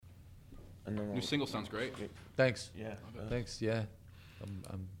And then New single sounds great. Thanks. Yeah. Thanks. Yeah.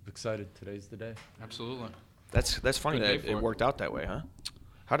 I'm excited. Today's the day. Absolutely. That's funny Good day that for it it. worked out that way, huh?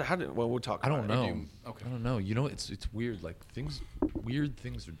 How did well, we'll talk I about don't it. know. Okay. I don't know. You know, it's weird. Like weird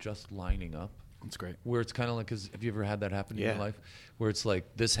things are just lining up. That's great. Where it's kind of like, cause have you ever had that happen in Yeah. your life? Where it's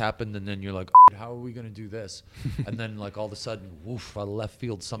like this happened, and then you're like, how are we gonna do this? And then like all of a sudden, woof, out of left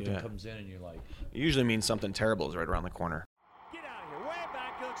field, something Yeah. comes in, and you're like, It usually means something terrible is right around the corner. Get out of here. Way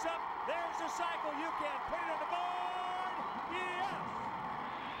back, looks up. There's the cycle. You can put it on the board. Yes.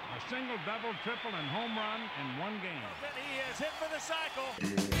 A single, double, triple, and home run in one game. And he is hit for the cycle.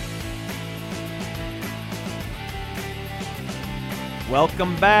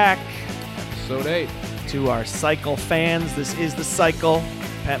 Welcome back Episode 8. to our Cycle fans. This is The Cycle.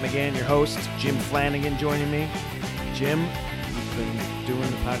 Pat McGann, your host. Jim Flannigan joining me. Jim, we've been doing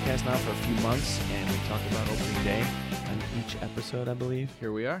the podcast now for a few months, and we talk about opening day on each episode, I believe.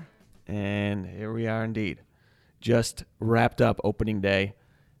 Here we are. And here we are indeed. Just wrapped up opening day,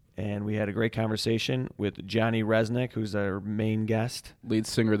 and we had a great conversation with John Rzeznik, who's our main guest. Lead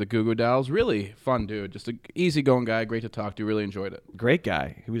singer of the Goo Goo Dolls. Really fun dude. Just an easygoing guy. Great to talk to. Really enjoyed it. Great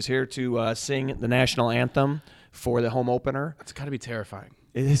guy. He was here to sing the national anthem for the home opener. It's got to be terrifying.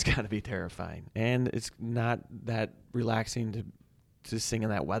 It is got to be terrifying, and it's not that relaxing to sing in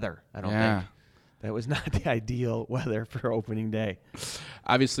that weather. I don't think that was not the ideal weather for opening day.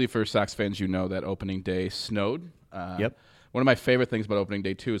 Obviously, for Sox fans, you know that opening day snowed. Yep. One of my favorite things about opening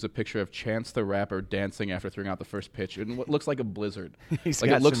day, too, is a picture of Chance the Rapper dancing after throwing out the first pitch in what looks like a blizzard. He's Like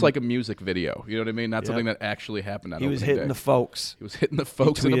got it looks some- like a music video. You know what I mean? Not Yep. something that actually happened on He opening was hitting day. the folks. He was hitting the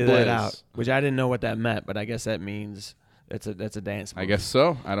folks He in a tweeted blizz. that out, which I didn't know what that meant, but I guess that means that's a dance move. I guess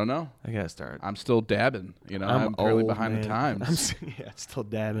so. I don't know. I gotta start. I'm still dabbing. You know, I'm barely old, behind man. the times. I'm still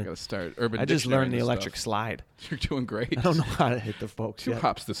I dabbing. gotta start urban. I just Dictionary learned the and electric stuff. slide. You're doing great. I don't know how to hit the folks 2 yet.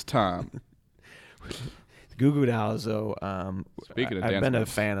 hops this time. Goo Goo Dolls, though. Speaking of I've dance been a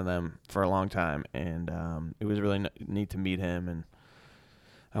moves. fan of them for a long time, and it was really neat to meet him. And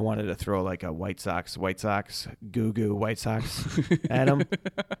I wanted to throw like a White Sox, Goo Goo White Sox at him,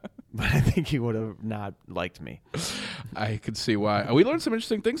 but I think he would have not liked me. I could see why. We learned some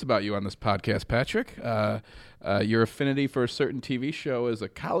interesting things about you on this podcast, Patrick. Your affinity for a certain TV show as a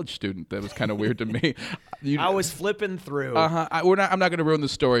college student, that was kind of weird to me. I was flipping through. I'm not going to ruin the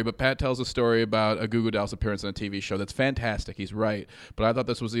story, but Pat tells a story about a Goo Goo Dolls appearance on a TV show. That's fantastic. He's right. But I thought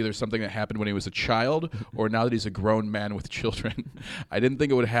this was either something that happened when he was a child or now that he's a grown man with children. I didn't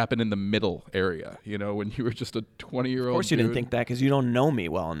think it would happen in the middle area, you know, when you were just a 20-year-old Of course, you didn't think that because you don't know me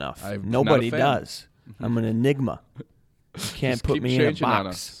well enough. I'm Nobody not a fan. does. I'm an enigma. You can't Just put keep me in a changing on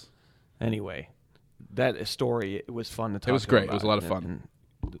box. us. Anyway, that story, it was fun to talk. was great. It about, was a lot of fun.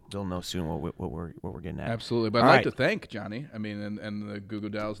 and they'll know soon what we're getting at. Absolutely. But All I'd like right. to thank Johnny. I mean, and the Goo Goo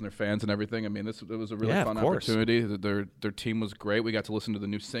Dolls and their fans and everything. I mean, it was a really Yeah, fun of course. opportunity. Their team was great. We got to listen to the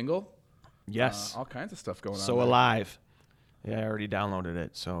new single. Yes. All kinds of stuff going on. So there. Alive. Yeah, I already downloaded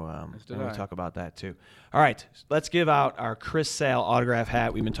it, so did we'll I. talk about that too. All right, let's give out our Chris Sale autograph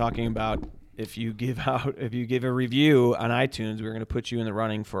hat. We've been talking about if you give a review on iTunes, we're going to put you in the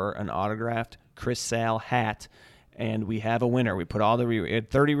running for an autographed Chris Sale hat, and we have a winner. We put all the we had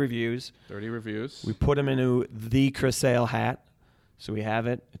 30 reviews. 30 reviews. We put them into the Chris Sale hat, so we have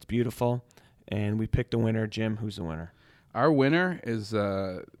it. It's beautiful, and we picked a winner. Jim, who's the winner? Our winner is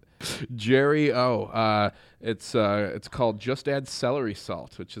Jerry O. It's called Just Add Celery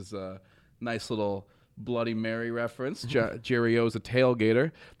Salt, which is a nice little Bloody Mary reference. Jerry O's a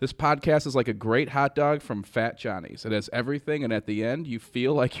tailgater. This podcast is like a great hot dog from Fat Johnny's. It has everything, and at the end, you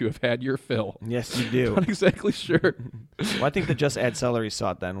feel like you have had your fill. Yes, you do. Not exactly sure. Well, I think the Just Add Celery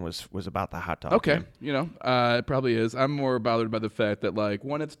Salt then was about the hot dog. Okay, Jim. you know, it probably is. I'm more bothered by the fact that, like,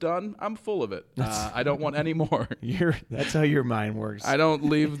 when it's done, I'm full of it. I don't want any more. That's how your mind works. I don't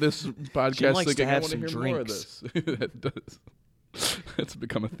leave this podcast likes to thinking I have want to hear some more of this. It does. It's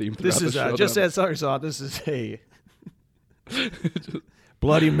become a theme throughout This is the show. Just Add Celery Salt. This is a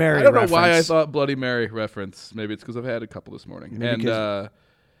Bloody Mary I don't know reference. why I thought Bloody Mary reference. Maybe it's because I've had a couple this morning. Maybe But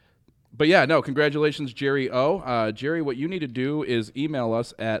yeah, no, congratulations, Jerry O. Jerry, what you need to do is email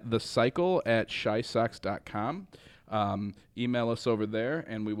us at thecycle@shysox.com. Email us over there,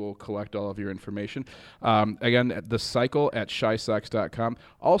 and we will collect all of your information. Again, at thecycle@shysox.com.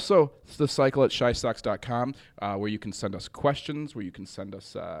 Also, thecycle@shysox.com, where you can send us questions, where you can send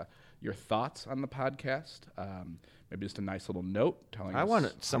us your thoughts on the podcast. Maybe just a nice little note telling us. I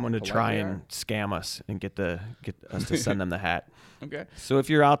want someone to how try polite we and scam us and get us to send them the hat. are. Okay. So if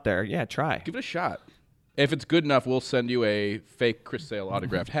you're out there, yeah, try. Give it a shot. If it's good enough, we'll send you a fake Chris Sale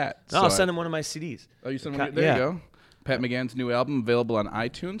autographed hat. No, I'll send them one of my CDs. Oh, you send Co- one? There yeah. you go. Pat McGann's new album available on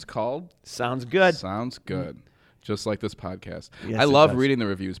iTunes called Sounds Good. Sounds Good. Just like this podcast. Yes, I it love does. reading the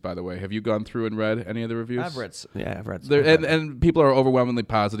reviews, by the way. Have you gone through and read any of the reviews? I've read some And people are overwhelmingly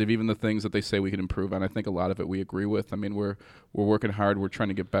positive, even the things that they say we can improve on. I think a lot of it we agree with. I mean, we're working hard. We're trying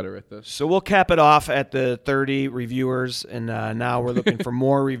to get better at this. So we'll cap it off at the 30 reviewers, and now we're looking for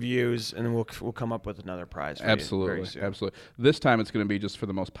more reviews, and then we'll come up with another prize for you very soon. Absolutely. This time it's going to be just for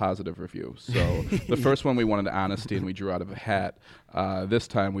the most positive review. So the first one we wanted honesty, and we drew out of a hat. This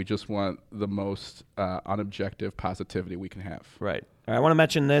time we just want the most unobjective positivity we can have. Right. I want to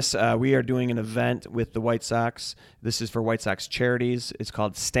mention this. We are doing an event with the White Sox. This is for White Sox charities. It's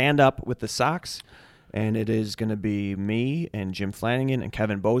called Stand Up with the Sox. And it is going to be me and Jim Flannigan and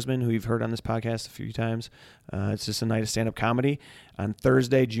Kevin Bozeman, who you've heard on this podcast a few times. It's just a night of stand-up comedy on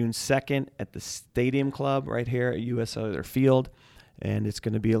Thursday, June 2nd at the Stadium Club right here at U.S. Cellular Field. And it's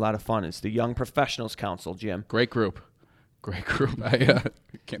going to be a lot of fun. It's the Young Professionals Council, Jim. Great group. I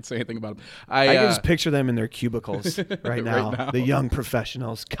can't say anything about them. I can just picture them in their cubicles right now. The Young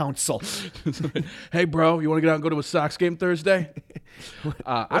Professionals Council. Hey, bro, you want to get out and go to a Sox game Thursday?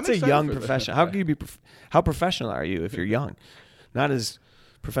 What's a young professional? How can you be? How professional are you if you're young? Not as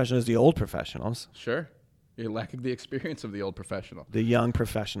professional as the old professionals. Sure. You're lacking the experience of the old professional. The Young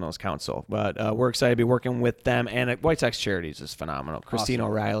Professionals Council. But we're excited to be working with them. And White Sox Charities is phenomenal. Christine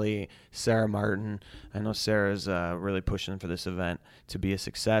O'Reilly, Sarah Martin. I know Sarah's really pushing for this event to be a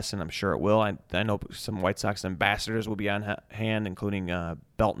success, and I'm sure it will. I know some White Sox ambassadors will be on hand, including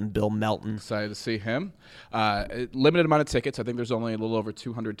Belton, Bill Melton. Excited to see him. Limited amount of tickets. I think there's only a little over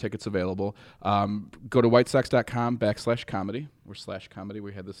 200 tickets available. Go to whitesox.com/comedy or /comedy.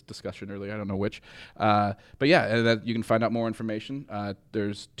 We had this discussion earlier. I don't know which. But yeah, you can find out more information.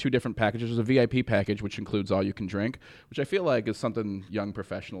 There's two different packages. There's a VIP package, which includes all you can drink, which I feel like is something young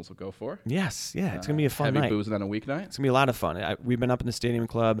professionals will go for. Yes, yeah. It's going to be a fun night. Heavy boozing on a weeknight. It's going to be a lot of fun. We've been up in the Stadium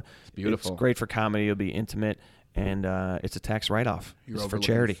Club. It's beautiful. It's great for comedy. It'll be intimate. And it's a tax write-off. It's for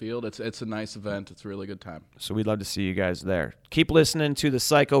charity. The field. It's a nice event. It's a really good time. So we'd love to see you guys there. Keep listening to The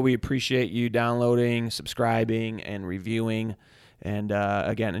Cycle. We appreciate you downloading, subscribing, and reviewing. And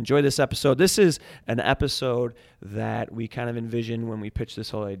again, enjoy this episode. This is an episode that we kind of envisioned when we pitched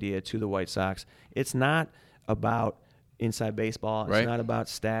this whole idea to the White Sox. It's not about inside baseball. It's not about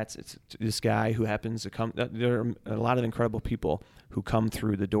stats. It's this guy who happens to come. There are a lot of incredible people who come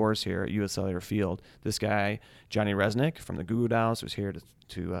through the doors here at U.S. Cellular Field. This guy, John Rzeznik from the Goo Goo Dolls, was here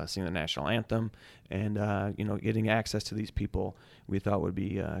to sing the national anthem. And, getting access to these people we thought would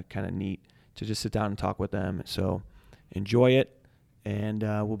be kind of neat to just sit down and talk with them. So enjoy it. And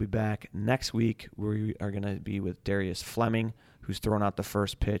we'll be back next week where we are going to be with Darius Fleming, who's throwing out the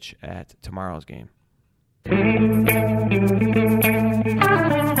first pitch at tomorrow's game.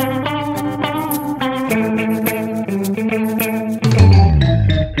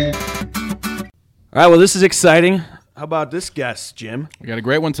 All right, well, this is exciting. How about this guest, Jim? We got a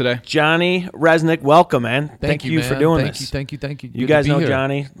great one today. Johnny Rzeznik, welcome, man. Thank you man. for doing this. Thank you. You guys know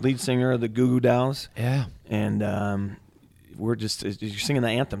Johnny, lead singer of the Goo Goo Dolls. Yeah. And you're singing the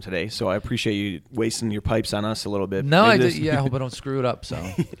anthem today, so I appreciate you wasting your pipes on us a little bit. No, I did. Yeah, I hope I don't screw it up. So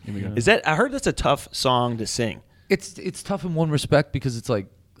here we go. I heard that's a tough song to sing. It's tough in one respect because it's like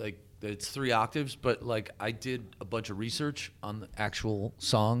it's 3 octaves, but like I did a bunch of research on the actual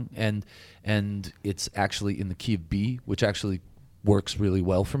song, and it's actually in the key of B, which actually works really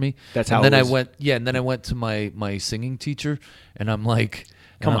well for me. That's how. And then it was. I went to my singing teacher, and I'm like,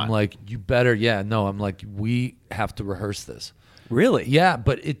 you better, I'm like, we have to rehearse this. Really? Yeah,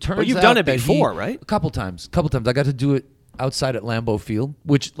 but it turns out. But you've done it before, right? A couple times. I got to do it outside at Lambeau Field,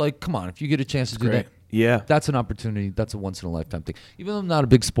 which, like, come on, if you get a chance to do that. Yeah. That's an opportunity. That's a once-in-a-lifetime thing. Even though I'm not a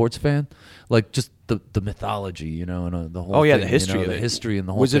big sports fan, like just the mythology, and the whole thing. The history of the it. history and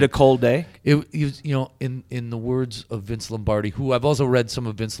the whole Was thing. it a cold day? It was, in the words of Vince Lombardi, who I've also read some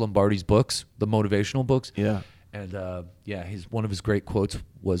of Vince Lombardi's books, the motivational books. Yeah. And, one of his great quotes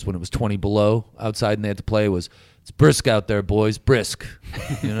was when it was 20 below outside and they had to play was, "It's brisk out there, boys, brisk."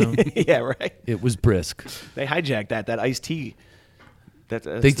 Yeah, right. It was brisk. They hijacked that iced tea.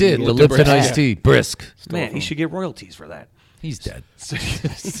 They did. The Lipton iced tea, brisk. Man, he should get royalties for that. He's dead.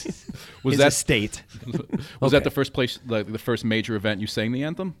 Was that state? Was that the first place, like the first major event you sang the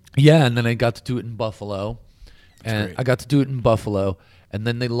anthem? Yeah, and then I got to do it in Buffalo. And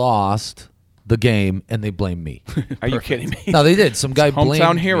then they lost the game, and they blamed me. Are you kidding me? No, they did. Some guy blamed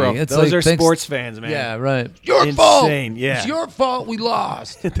hometown hero. me. It's Those like, are sports fans, man. Yeah, right. Your fault. Yeah. It's your fault we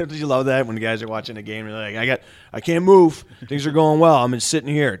lost. Did you love that when the guys are watching a game and they're like, I can't move. Things are going well. I'm just sitting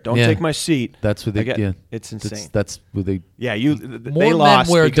here. Don't take my seat. That's what they It's insane. That's what they. Yeah, More they lost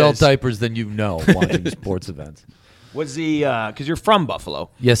men wear because adult diapers than watching sports events. Was the because you're from Buffalo?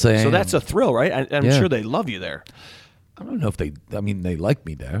 Yes, I am. So that's a thrill, right? I'm Yeah. sure they love you there. I don't know if they like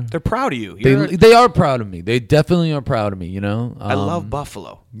me there. They're proud of you. They are proud of me. They definitely are proud of me, you know? I love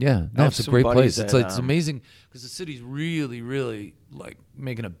Buffalo. Yeah, I no, have it's a some great buddies place. that, It's amazing because the city's really, really like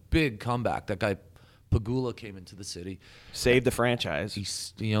making a big comeback. That guy Pagula came into the city. Save the franchise. He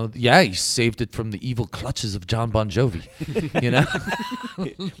saved it from the evil clutches of John Bon Jovi. You know,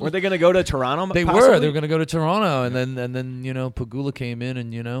 Were they going to go to Toronto? they possibly? were going to go to Toronto, and then Pagula came in,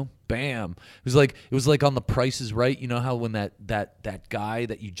 and bam, it was like on The Price is Right. You know how when that guy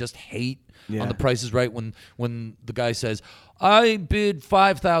that you just hate on The Price is Right, when the guy says, I bid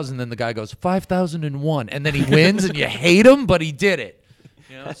 5,000, then the guy goes 5,001, and then he wins, and you hate him, but he did it.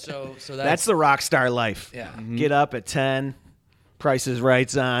 So That's the rock star life. Yeah. Get up at 10, Price is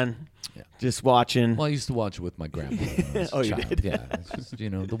Right's on, just watching. Well, I used to watch it with my grandma. When I was a Oh, you child. did? Yeah, it's just,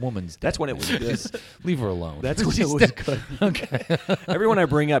 the woman's. That's when it was good. Just leave her alone. That's when it She's was dead. good. Okay. Everyone I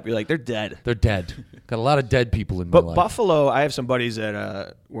bring up, you're like, they're dead. They're dead. Got a lot of dead people in But my life. Buffalo, I have some buddies that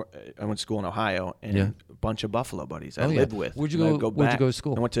I went to school in Ohio, and Yeah. a bunch of Buffalo buddies I Oh, yeah. lived with. Where'd you And I'd go- where'd you back. go to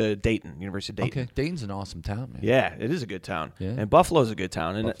school? I went to Dayton, University of Dayton. Okay, Dayton's an awesome town, man. Yeah, it is a good town. Yeah. And Buffalo's a good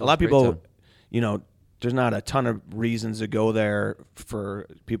town. And Buffalo's a lot of a great people, town. there's not a ton of reasons to go there for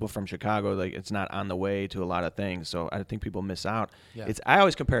people from Chicago. Like, it's not on the way to a lot of things. So I think people miss out. Yeah. I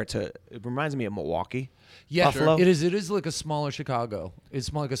always compare it reminds me of Milwaukee. Yeah, Buffalo. it is. It is like a smaller Chicago.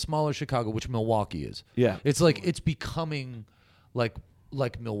 It's like a smaller Chicago, which Milwaukee is. Yeah. it's like it's becoming like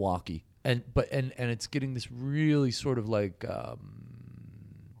Milwaukee, and it's getting this really sort of like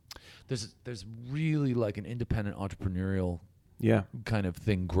there's really like an independent entrepreneurial Yeah. kind of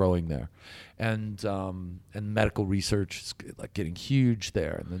thing growing there, and medical research is like getting huge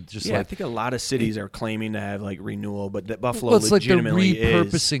there, and then just Yeah, I like think a lot of cities are claiming to have like renewal, but that Buffalo well, it's like they're legitimately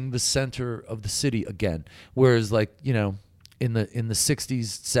repurposing the center of the city again. Whereas like in the 60s,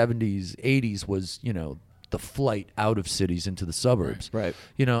 70s, 80s was the flight out of cities into the suburbs, Right.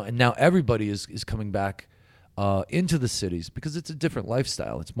 And now everybody is coming back into the cities because it's a different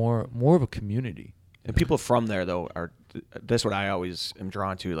lifestyle. It's more of a community. And people from there, though, that's what I always am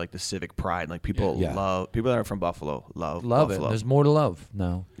drawn to, like the civic pride. Like people people that are from Buffalo love Buffalo. it. There's more to love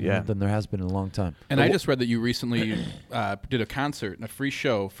now Yeah. than there has been in a long time. And I just read that you recently did a concert and a free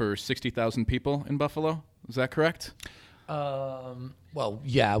show for 60,000 people in Buffalo. Is that correct? Well,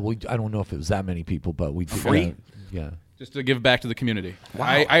 yeah, I don't know if it was that many people, but we did. Free? Yeah. Just to give back to the community. Wow.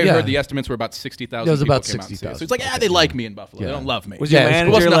 I Yeah. heard the estimates were about 60,000 It was people about came out and see it. 60,000. So it's like, they like me in Buffalo. Yeah. They don't love me. Was Yeah, your it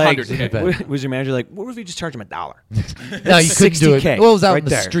manager wasn't like? 100K. Was your manager like? What if we just charge him $1? No, you couldn't do it. $60K Well, it was out right in the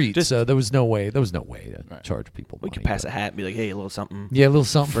there. street, Just- so there was no way to charge people. We money, could pass but- a hat and be like, hey, a little something. Yeah, a little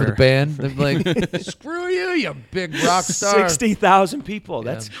something for the for- band. They're like, screw you big rock star. 60,000 people.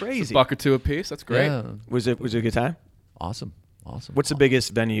 That's Yeah. crazy. Buck or two a piece. That's great. Yeah. Was it a good time? Awesome. What's the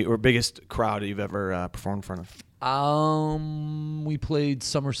biggest venue or biggest crowd you've ever performed in front of? We played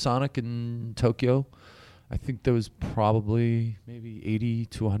Summer Sonic in Tokyo. I think there was probably maybe 80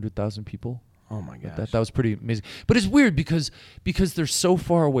 to 100,000 people. Oh my gosh. That was pretty amazing. But it's weird because they're so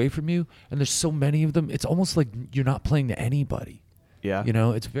far away from you and there's so many of them. It's almost like you're not playing to anybody. Yeah.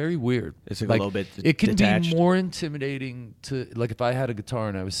 It's very weird. It's like a little bit It can detached. be more intimidating to, like, if I had a guitar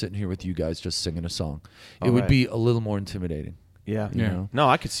and I was sitting here with you guys just singing a song, it Oh, would right. be a little more intimidating. Yeah. You know? No,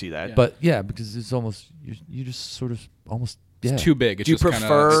 I could see that. But yeah, because it's almost you just sort of almost It's too big. It's Do you just kinda-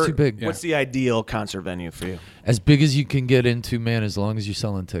 prefer? It's too big. What's the ideal concert venue for you? as big as you can get into, man. As long as you're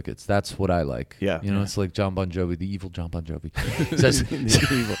selling tickets, that's what I like. Yeah. It's like John Bon Jovi, the evil John Bon Jovi. Says-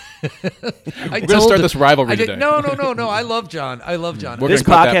 We're gonna start this rivalry today. No. I love John. We're This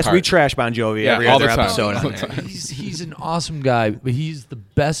gonna cut that podcast, we part. trash Bon Jovi Yeah, every all other the time. episode. All on the there. time. He's an awesome guy, but he's the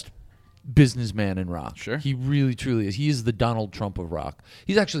best businessman in rock. Sure. He really, truly is. He is the Donald Trump of rock.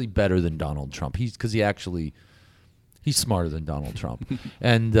 He's actually better than Donald Trump. He's smarter than Donald Trump.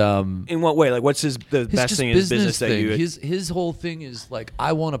 And In what way? Like, what's the his best just thing in his business that thing. you? His whole thing is like,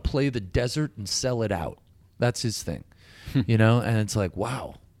 I want to play the desert and sell it out. That's his thing, And it's like,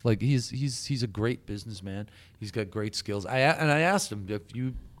 wow, like he's a great businessman. He's got great skills. I asked him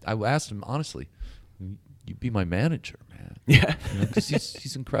I asked him honestly, you'd be my manager, man. Yeah. Because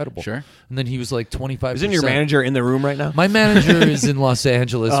he's incredible. Sure. And then he was like 25%. Isn't your manager in the room right now? My manager is in Los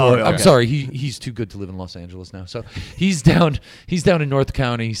Angeles. Oh, I'm okay. sorry, he's too good to live in Los Angeles now. So he's down in North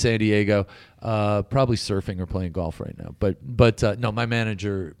County, San Diego, probably surfing or playing golf right now. But no, my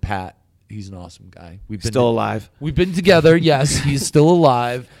manager Pat, he's an awesome guy. We've been Still alive. We've been together. Yes, he's still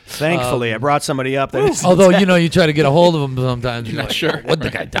alive. Thankfully, I brought somebody up. That is, Although you try to get a hold of him sometimes. You're Not like, sure. "Oh, would the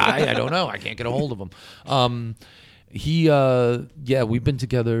guy die? I don't know. I can't get a hold of him. We've been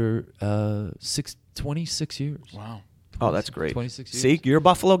together 26 years. Wow. Oh, that's great. 26 years. See, you're a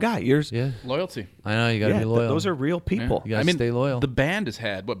Buffalo guy. Yeah. Loyalty. I know, you got to Yeah, be loyal. those are real people. You gotta stay loyal. The band has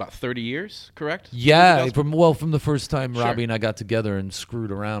had, what, about 30 years, correct? Yeah, from the first time Sure. Robbie and I got together and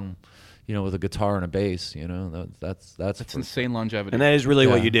screwed around, with a guitar and a bass, that's insane longevity. And that is really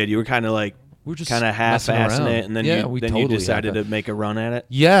what Yeah. you did. You were kind of like, We're just kind of messing half-assing around. it, and then Yeah, you we then totally you decided half-assed. to make a run at it.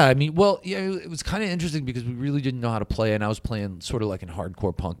 Yeah, I mean, well, yeah, it was kind of interesting because we really didn't know how to play, and I was playing sort of like in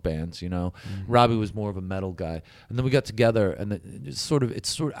hardcore punk bands, Robbie was more of a metal guy, and then we got together, and it sort of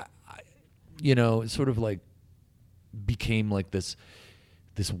like became like this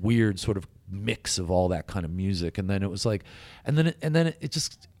weird sort of mix of all that kind of music, and then it was like, and then it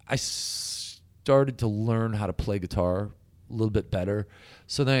just I started to learn how to play guitar a little bit better.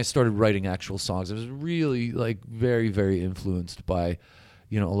 So then I started writing actual songs. I was really like very, very influenced by,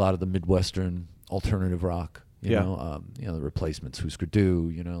 a lot of the Midwestern alternative rock, the Replacements, Husker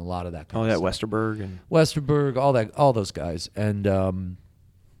Du, a lot of that kind of stuff. Westerberg, all those guys. And, and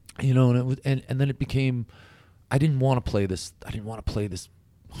then it became, I didn't want to play this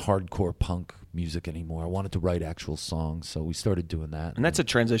hardcore punk music anymore. I wanted to write actual songs, so we started doing that. And that's a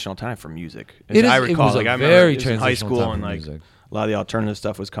transitional time for music. It is. I recall, It was like a I very remember in high transitional school time and for like music. a lot of the alternative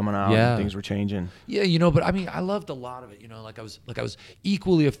stuff was coming out. Yeah. And things were changing. Yeah, but I mean, I loved a lot of it. Like I was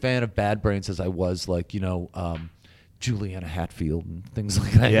equally a fan of Bad Brains as I was like Juliana Hatfield and things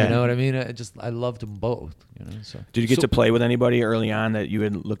like that. Yeah. You know what I mean? I loved them both. So Did you get to play with anybody early on that you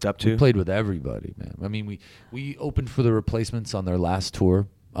had looked up to? we played with everybody, man. I mean, we opened for the Replacements on their last tour.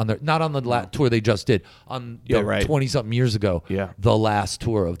 Not on the tour they just did, on 20-something years ago. Yeah. The last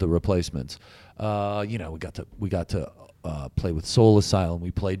tour of the Replacements. We got to play with Soul Asylum.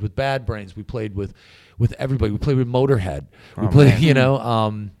 We played with Bad Brains. We played with everybody. We played with Motorhead. We played,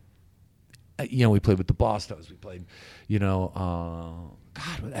 we played with the Bostos. We played,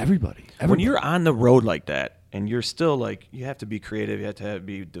 with everybody. When you're on the road like that, and you're still like, you have to be creative. You have to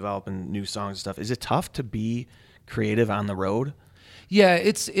be developing new songs and stuff. Is it tough to be creative on the road? Yeah,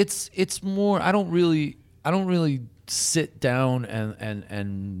 it's more. I don't really sit down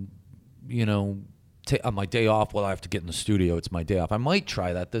and on my day off. Well, I have to get in the studio. It's my day off. I might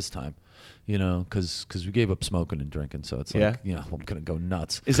try that this time, because we gave up smoking and drinking. So it's like, I'm gonna go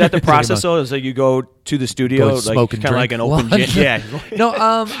nuts. Is that the process though? Is that you go to the studio, Go like smoke and kind of like drink an open lunch? gym? Yeah. No,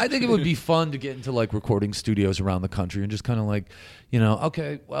 I think it would be fun to get into like recording studios around the country and just kind of like,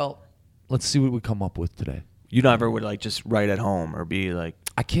 okay, well, let's see what we come up with today. You never would like just write at home or be like,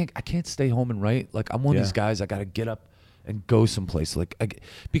 I can't stay home and write. Like I'm one of these guys. I got to get up and go someplace.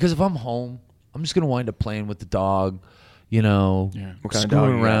 Because if I'm home, I'm just gonna wind up playing with the dog, What kind of dog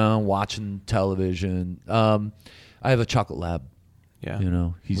screwing you got? around, watching television. I have a chocolate lab. yeah.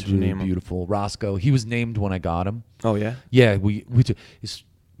 He's What'd you really name him? beautiful. Roscoe. He was named when I got him. Oh yeah. Yeah, it's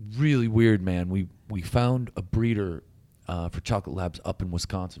really weird, man. We found a breeder for chocolate labs up in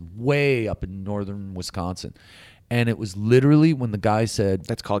Wisconsin, way up in northern Wisconsin, and it was literally when the guy said,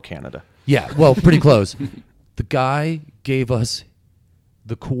 That's called Canada. "Yeah, well, pretty close." The guy gave us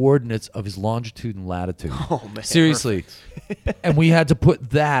the coordinates of his longitude and latitude. Oh man. Seriously, and we had to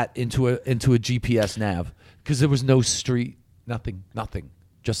put that into a GPS nav because there was no street, nothing,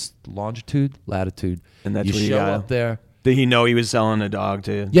 just longitude, latitude. And that's you where you show got up him. there. Did he know he was selling a dog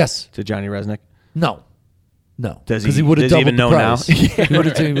to Yes. to Johnny Resnick? No. Does Because he- he would have does he doubled even the know now? price.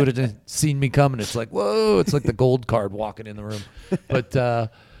 He would have seen me coming. It's like, whoa! It's like the gold card walking in the room. But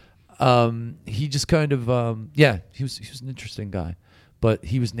he just kind of he was an interesting guy. But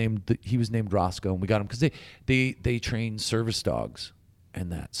he was named Roscoe, and we got him because they train service dogs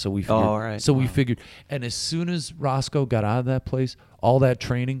and that. So we figured, all right. So we figured, and as soon as Roscoe got out of that place, all that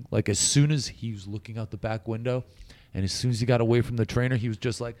training, like as soon as he was looking out the back window. And as soon as he got away from the trainer, he was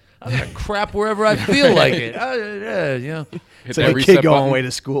just like, I'm going to crap wherever I feel like it. It's like a kid going away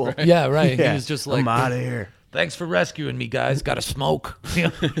to school. Yeah, right. Yeah. He was just like, I'm out of here. thanks for rescuing me, guys. Got to smoke.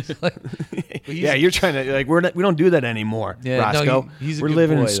 Yeah, you're trying to like we don't do that anymore, Roscoe. No, he's a we're good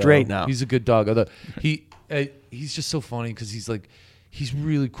living boy, straight though. now. He's a good dog. Although he's just so funny because he's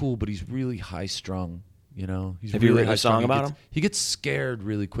really cool, but he's really high strung. He's Have you really written a high-strung. song about him? He gets scared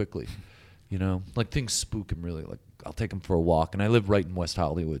really quickly. Like things spook him really. Like I'll take him for a walk, and I live right in West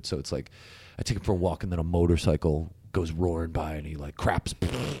Hollywood, so it's like I take him for a walk, and then a motorcycle goes roaring by, and he like craps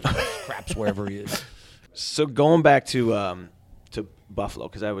wherever he is. So going back to Buffalo,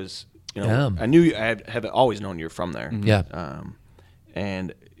 because I was, I knew you, have always known you're from there. Yeah.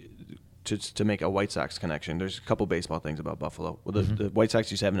 And to make a White Sox connection, there's a couple baseball things about Buffalo. Well, the White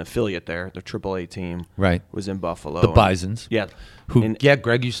Sox used to have an affiliate there. The AAA team Right. was in Buffalo. The Bisons. Yeah.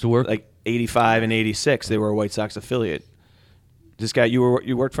 Greg used to work. Like 85 and 86, they were a White Sox affiliate. This guy, you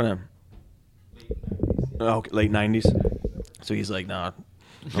worked for them. Oh, late 90s. So he's like, nah,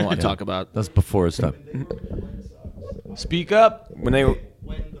 I don't want to talk about. That's before his time. Speak up. When they were.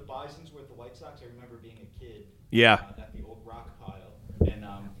 When the Bisons were at the White Sox, I remember being a kid. Yeah. At the old rock pile, and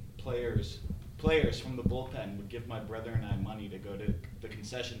players from the bullpen would give my brother and I money to go to the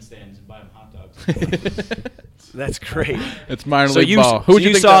concession stands and buy them hot dogs. That's great. It's minor So league you, ball. so Who'd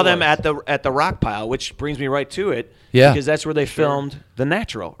you think saw that them was? at the rock pile, which brings me right to it. Yeah. Because that's where they filmed The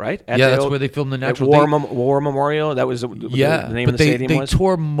Natural, right? At Yeah, the that's old- where they filmed The at Natural. War Memorial. That was the name but of the stadium they was.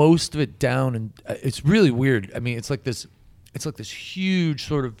 tore most of it down, and it's really weird. I mean, it's like this huge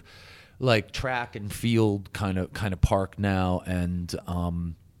sort of like track and field kind of park now, and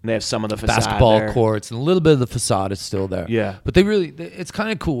They have some of the facade basketball there. courts, and a little bit of the facade is still there. Yeah. But it's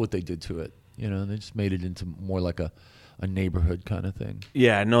kind of cool what they did to it. You know, they just made it into more like a neighborhood kind of thing.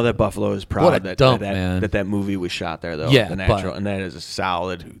 Yeah, I know that Buffalo is proud What a dump, that, man. that movie was shot there, though. Yeah, The Natural, but- and that is a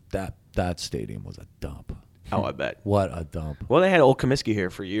solid. That stadium was a dump. Oh, I bet. What a dump. Well, they had Old Comiskey here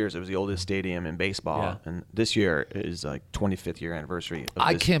for years. It was the oldest stadium in baseball, Yeah. and this year is like 25th year anniversary.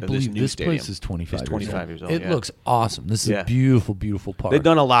 I can't believe new this stadium. place is 25 It's 25 years old. It yeah. looks awesome. This is Yeah. a beautiful, beautiful park. They've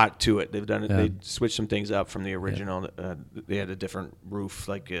done a lot to it. They've done it. Yeah. They switched some things up from the original. They had a different roof,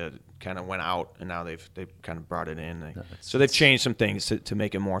 kind of went out, and now they've kind of brought it in. So they've changed some things to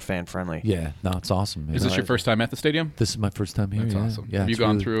make it more fan friendly. Yeah, no, it's awesome. Man. Is this your first time at the stadium? This is my first time here. That's yeah. awesome. Yeah, Have you it's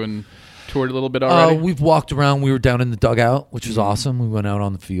gone really- through and toured a little bit already? We've walked around. We were down in the dugout, which was awesome. We went out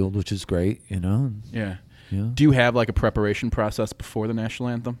on the field, which is great. You know. and- Yeah. Yeah. Do you have like a preparation process before the national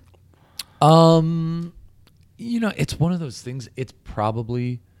anthem? You know, it's one of those things. It's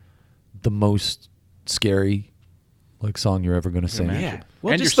probably the most scary like song you're ever going to sing. Yeah.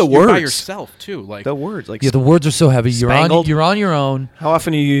 Well, and just you're, the you're by words. yourself too. Like The words, like Yeah, the words are so heavy. You're Spangled? on your own. how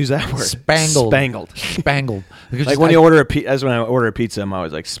often do you use that word? Spangled. Spangled. Spangled. Because Like when you order that's when I order a pizza. I'm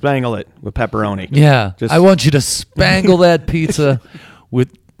always like, spangle it with pepperoni. Yeah, Just- I want you to spangle that pizza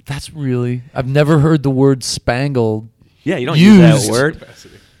with. That's really. I've never heard the word spangled Yeah, you don't use Used. that word.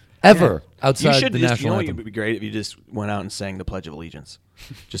 ever You outside should the just, national what anthem. would be great if you just went out and sang the Pledge of Allegiance.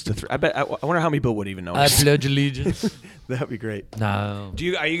 Just to I bet. I wonder how many people would even know. I pledge allegiance. That'd be great. No,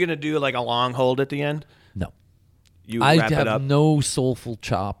 Are you gonna do like a long hold at the end? no. You I wrap it have up. no soulful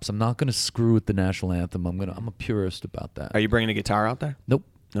chops. I'm not going to screw with the national anthem. I'm a purist about that. Are you bringing a guitar out there? Nope.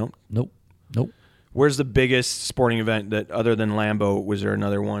 Nope. Nope. Nope. Where's the biggest sporting event that other than Lambeau? Was there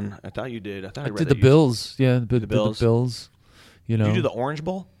another one? I thought you did. I thought I I read did that the you- Bills. Yeah, the Bills. Bills. You know. Did you do the Orange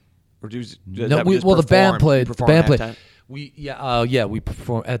Bowl? Or do you, is No, that we, just well, the band perform- played. The perform band at played. halftime? We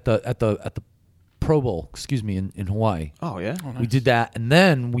performed at the Pro Bowl. Excuse me, in Hawaii. Oh yeah. We did that, and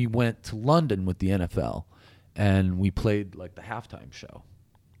then we went to London with the NFL, and we played like the halftime show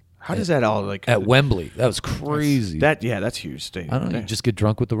How does that all like at Wembley. That was crazy. That's huge. Stadium. I don't know. You just get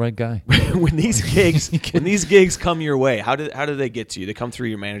drunk with the right guy. when these gigs come your way, how do they get to you? They come through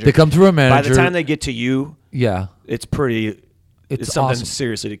your manager. They come through a By manager. the time they get to you, yeah, it's pretty. It's It's something awesome.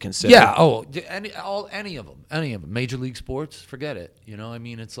 seriously to consider. yeah. Oh, any of them. Major League Sports, forget it. You know, I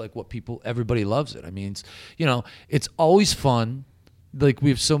mean, it's like everybody loves it. I mean, it's always fun. Like we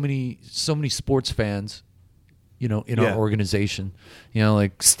have so many sports fans, you know, in Yeah. our organization. You know,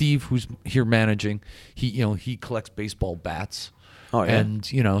 like Steve, who's here managing, he collects baseball bats. Oh, yeah. And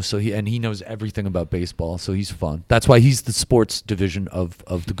so he knows everything about baseball, so he's fun. That's why he's the sports division of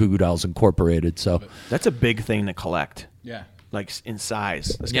the Goo Goo Dolls Incorporated. So That's a big thing to collect. yeah. Like in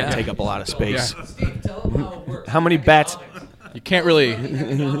size. That's Yeah. gonna take up a lot of space. Yeah. Steve, tell him how it works. How many bats? You can't really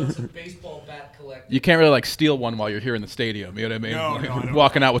baseball bat collector. you can't really like steal one while you're here in the stadium. You know what I mean? No, Like, no, I don't.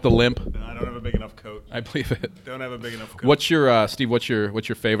 walking out with a limp. I don't have a big enough coat. I believe it. Don't have a big enough coat. What's your Steve? What's your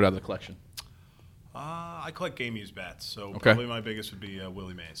favorite out of the collection? I collect game used bats, so Okay. probably my biggest would be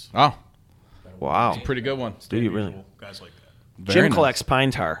Willie Mays. Oh, Wow. pretty good one. Do you Usual really? guys like that. Very Jim nice. collects pine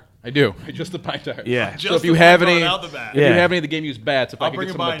tar. I do. Just the pine tar. Yeah. So Just if you the have one any, throwing out the bat. if you Yeah. have any of the game used bats, if I'll I could bring get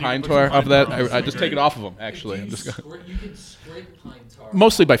it some of by the and pine you can put tar some off pine that, tar on it. I just take it off of them. Actually, I'm just You can scrape pine tar.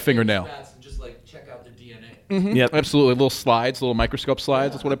 Mostly by fingernail. Bats and just like check out their DNA. Yep. Absolutely, little slides, little microscope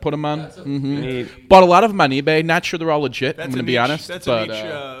slides. That's what I put them on. That's a- Neat. Bought a lot of them on eBay. Not sure they're all legit. That's I'm going to a be niche- honest, That's but a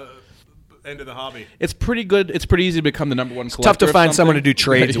niche end of the hobby. it's pretty good. It's pretty easy to become the number one collector. tough to of find someone to something. do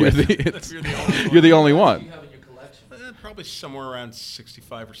trades You're with. You're the only one. You have in your collection. Probably somewhere around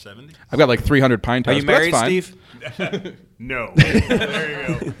 65 or 70. I've got like 300 pine Are tars. you but that's married, fine. Steve? No. There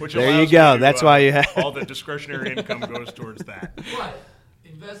you go. Which There you allows go. me to, That's why you have- all the discretionary income goes towards that. But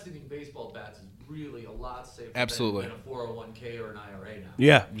investing in baseball bats is really a lot safer Absolutely. than a 401k or an IRA now.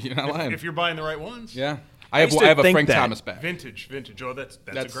 Yeah. You're not lying. If you're buying the right ones. Yeah. I used to have a think Frank that. Thomas bat. Vintage. Oh, that's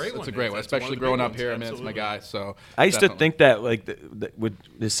a great one. That's a great one, That's one especially of the growing big up ones. here. I mean, it's my Absolutely. guy. So I used to definitely. think that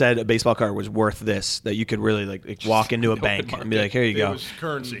they said a baseball card was worth this, that you could really like walk into a bank and be like, here you It go. was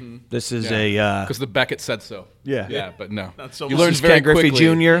currency. This is because the Beckett said so. Yeah. Yeah, but no. Not so You much. learned this is very Ken Griffey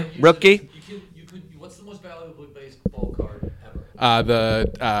quickly. Jr. rookie. What's the most valuable baseball card ever?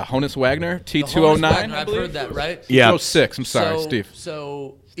 The Honus Wagner The Honus T209. Wagner, I I've believe. heard that, right? Yeah. 06. I'm sorry, so, Steve.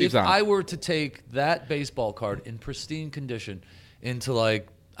 So Steve's if on. I were to take that baseball card in pristine condition into like,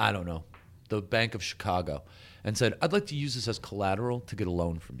 I don't know, the Bank of Chicago and said, I'd like to use this as collateral to get a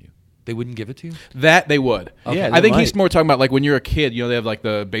loan from you, they wouldn't give it to you? That they would. Yeah, I they think he's might. more talking about like when you're a kid, they have like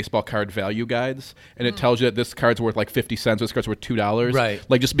the baseball card value guides, and it tells you that this card's worth like 50 cents, this card's worth $2. Right.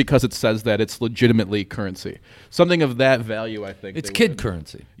 Like just because it says that it's legitimately currency. Something of that value, I think. It's they kid would.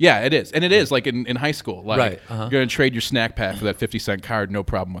 currency. Yeah, it is. And it is like in high school. Like Right, uh-huh. you're going to trade your snack pack for that 50-cent card, no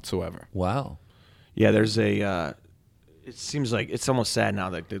problem whatsoever. Wow. Yeah, there's a. It seems like it's almost sad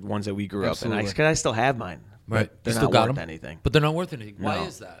now that the ones that we grew up in. Absolutely. Because I still have mine. Right. But they're You not still got worth 'em? anything. But they're not worth anything. Why No.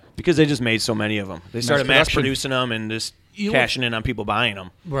 is that? Because they just made so many of them. They started mass production. producing them and just You- cashing in on people buying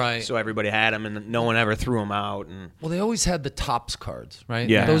them. Right. So everybody had them, and no one ever threw them out. And Well, they always had the Topps cards, right?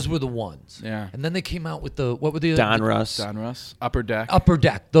 Yeah. Those were the ones. Yeah. And then they came out with what were the Don Russ. Don Russ, Upper Deck. Upper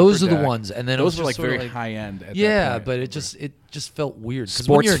Deck. Those Upper are the Deck. ones. And then it those was were like just sorta very high end. At Yeah, that point. but it just felt weird. Because when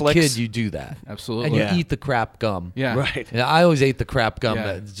Sports you're a flicks. kid, you do that. Absolutely. And you Yeah. eat the crap gum. Yeah. Right. Yeah, I always ate the crap gum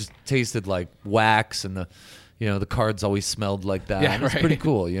Yeah. that just tasted like wax, and the cards always smelled like that. Yeah, And it's right. pretty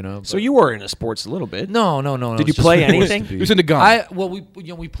cool, So but- you were into sports a little bit. No. Did you it's just play supposed anything? to be. He was into gum.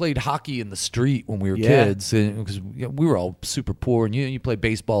 We played hockey in the street when we were Yeah. kids because we were all super poor, and you play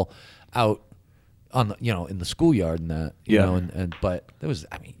baseball out on the in the schoolyard and that Yeah. but there was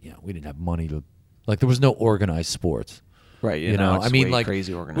we didn't have money to there was no organized sports. Right. I mean, like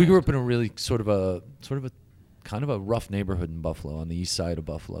crazy organized. we grew up in a really sort of a kind of a rough neighborhood in Buffalo, on the east side of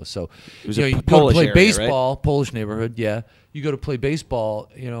Buffalo. So It was you a go to Polish play area, baseball, Polish neighborhood. Yeah, you go to play baseball,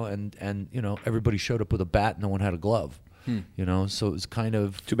 and everybody showed up with a bat. No one had a glove. So it was kind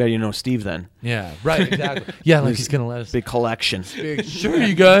of Too bad you know Steve then. yeah, right, exactly. Yeah, like he's gonna let us. Big collection. Sure,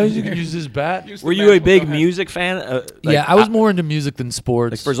 you guys, you can use this bat. Were you a big music fan? Yeah, I was more into music than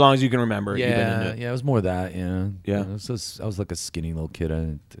sports. Like for as long as you can remember. you've been into it. Yeah, it was more that. Yeah. I was like a skinny little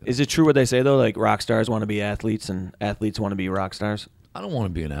kid. Is it true what they say though? Like rock stars want to be athletes and athletes want to be rock stars. I don't want to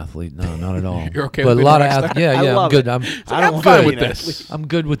be an athlete. No, not at all. You're okay but with a being lot a of rock star? yeah, I I'm love good. it. I'm I'm fine fine with with this. this. I'm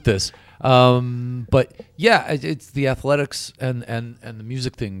good with this. But yeah, it's the athletics and the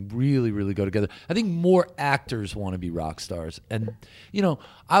music thing really go together. I think more actors want to be rock stars, and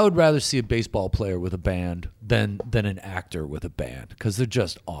I would rather see a baseball player with a band than an actor with a band because they're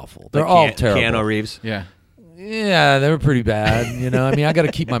just awful. They're Like all terrible. Keanu Reeves. Yeah. Yeah, they were pretty bad. I mean, I got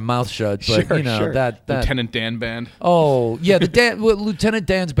to keep my mouth shut, but Sure, sure. that Lieutenant Dan Band. Oh yeah, Lieutenant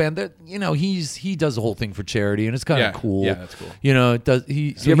Dan's band. He does the whole thing for charity, and it's kind of Yeah, cool. yeah, that's cool. It does. Do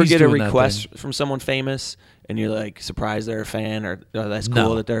you ever get a request from someone famous and you're like surprised they're a fan or that's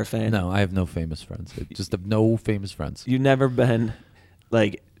cool that they're a fan? No, I have no famous friends. I just have no famous friends. You've never been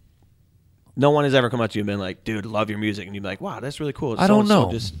like. No one has ever come up to you and been like, "Dude, love your music," and you'd be like, "Wow, that's really cool." I don't So-and-so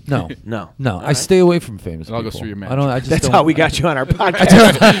know. Just No, no, no. All I right. stay away from famous It all people. goes through your I don't. I just That's don't, how we got you on our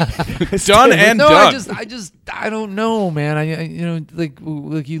podcast. Done and No, done. I don't know, man. Like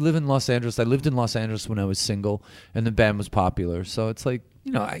you live in Los Angeles. I lived in Los Angeles when I was single, and the band was popular. So it's like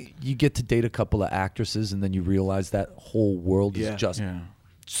you get to date a couple of actresses, and then you realize that whole world Yeah. is just Yeah.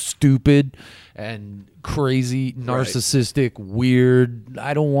 stupid and crazy, narcissistic, weird.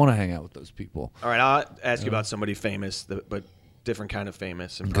 I don't want to hang out with those people. All right, I'll ask you about somebody famous, but different kind of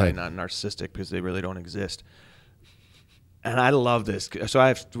famous, and probably Okay. not narcissistic because they really don't exist. And I love this. So I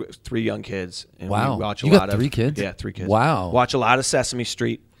have three young kids, and Wow. we watch a You lot got three of kids? Yeah, 3 kids. Wow. Watch a lot of Sesame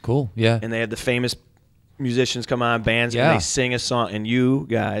Street, Cool. Yeah. and they had the famous musicians come on, bands, Yeah. and they sing a song. And you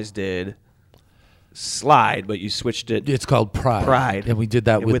guys did Slide, but you switched it. It's called Pride. Pride. And we did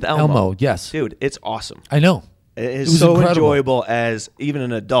that with Elmo. Yes. Dude, it's awesome. I know. It is was so incredible. enjoyable as even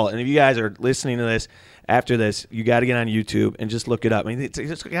an adult. And if you guys are listening to this after this, you got to get on YouTube and just look it up. I mean,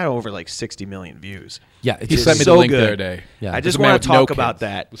 it's got over like 60 million views. Yeah. It's He just sent me so the link good. the other day. Yeah. I just There's a man want to with no talk about kids.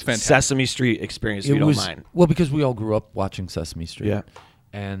 that It was fantastic. Sesame Street experience, if you don't mind. Well, because we all grew up watching Sesame Street. Yeah.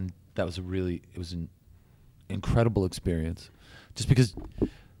 And that was it was an incredible experience. Just because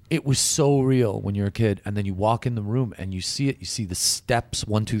it was so real when you're a kid, and then you walk in the room and you see it. You see the steps,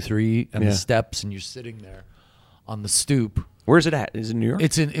 1, 2, 3, and Yeah. the steps, and you're sitting there on the stoop. Where's it at? Is it New York?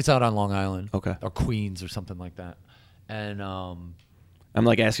 It's out on Long Island. Okay. Or Queens or something like that. And I'm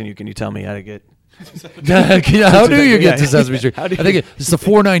like asking you, can you tell me how to get How do you get to Sesame Street? How do I think it's the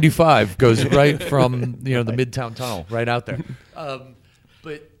 495 goes right from the Midtown Tunnel right out there.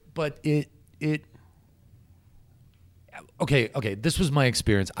 But it okay. This was my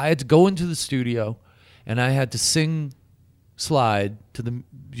experience. I had to go into the studio, and I had to sing Slide to the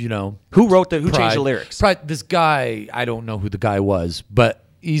Who wrote who changed Pride. the lyrics? Pride, this guy, I don't know who the guy was, but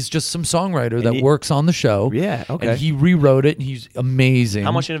he's just some songwriter that works on the show. Yeah, okay. And he rewrote it, and he's amazing.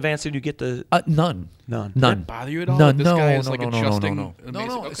 How much in advance did you get the? None. None. Did that bother you at all? None. This no, guy is no, like no, adjusting. no.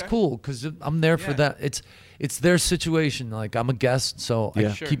 Amazing. It's Okay. cool because I'm there for that. It's their situation. Like I'm a guest, so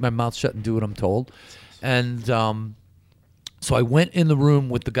I Sure. keep my mouth shut and do what I'm told. And so I went in the room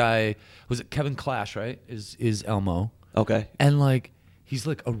with the guy. Was it Kevin Clash? Right? Is Elmo? Okay. And like he's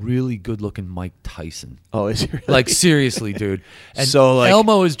like a really good-looking Mike Tyson. Oh, is he really? Like seriously, dude. And So, like,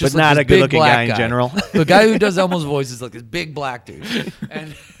 Elmo is just but like not this a good-looking big black guy in general? The guy who does Elmo's voice is like this big black dude,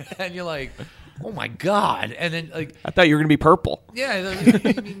 and you're like, oh my god. And then like, I thought you were gonna be purple. yeah,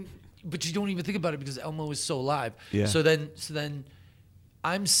 I mean, but you don't even think about it because Elmo is so live. Yeah. So then,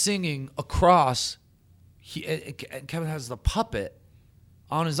 I'm singing across. And Kevin has the puppet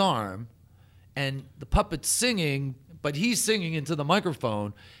on his arm, and the puppet's singing. But he's singing into the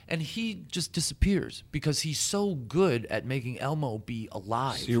microphone, and he just disappears because he's so good at making Elmo be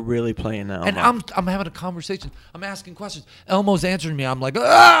alive. So you're really playing now. And I'm having a conversation. I'm asking questions. Elmo's answering me. I'm like, what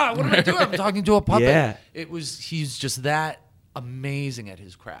am I doing? I'm talking to a puppet. Yeah. He's just that amazing at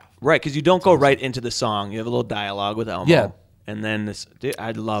his craft. Right, because you don't go right into the song. You have a little dialogue with Elmo. Yeah. And then this, dude,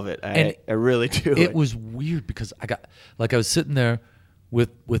 I love it. And I really do. It was weird because I was sitting there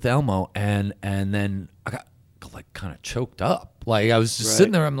with Elmo, and then I got like kind of choked up. Like I was just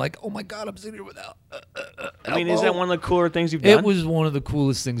sitting there. I'm like, oh my god, I'm sitting here without. I mean, is that one of the cooler things you've done? It was one of the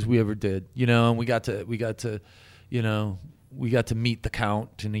coolest things we ever did, and we got to, we got to meet the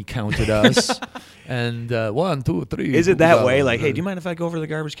count, and he counted us. And 1, 2, 3. Is it that way? Like, hey, do you mind if I go over to the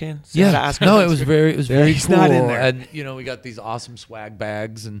garbage can? See how to Yeah. ask No, him? it was very He's cool. not in there. And we got these awesome swag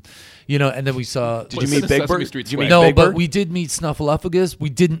bags, and and then we saw. Did you meet Big Sesame Bird? Street Did you meet No, Big but Bird? we did meet Snuffleupagus. We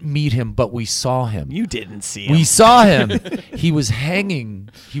didn't meet him, but we saw him. You didn't see him. We saw him. He was hanging.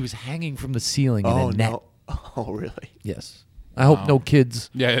 He was hanging from the ceiling in Oh a net. no! Oh really? Yes. I hope no kids.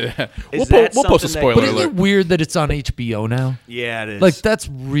 Yeah. Is We'll that post a something that- spoiler But isn't alert. it weird that it's on HBO now? Yeah, it is. Like that's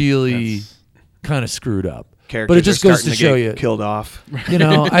really kind of screwed up. Characters But it just are goes starting to show get you. killed off. I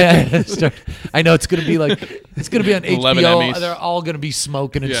know it's gonna be like it's gonna be on 11 HBO. Emmys. They're all gonna be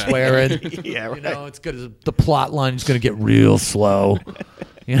smoking and Yeah. swearing. Yeah, right. It's gonna the plot line is gonna get real slow.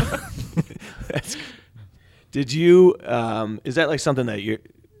 Did you? Is that like something that you,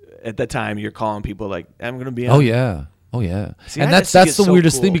 at that time, you're calling people like, I'm gonna be on? Oh yeah. See, And I that's just think it's the so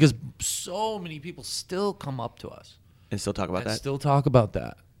weirdest thing cool. because so many people still come up to us And still talk about and that. still talk about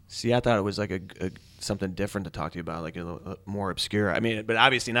that. See, I thought it was like a something different to talk to you about, like a little more obscure. I mean, but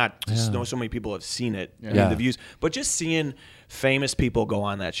obviously not. Just know so many people have seen it. I mean, Yeah. the views, but just seeing famous people go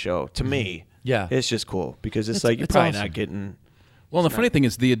on that show to me, Yeah. it's just cool because it's It's- like you're it's probably awesome. not getting. Well, the funny thing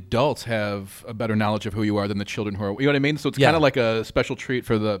is the adults have a better knowledge of who you are than the children who are. You know what I mean? So it's Yeah. kind of like a special treat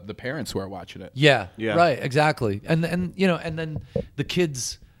for the parents who are watching it. Yeah. Yeah. Right. Exactly. And then the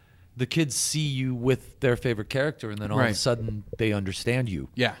kids see you with their favorite character, and then all of a Right. sudden they understand you.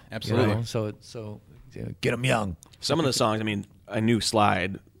 Yeah, absolutely. So get them young. Some of the songs, I mean, I knew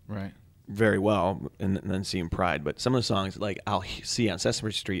Slide Right. very well, and then seeing Pride. But some of the songs, like I'll see on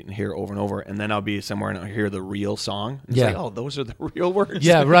Sesame Street and hear over and over, and then I'll be somewhere and I'll hear the real song. And Yeah. It's like, oh, those are the real words.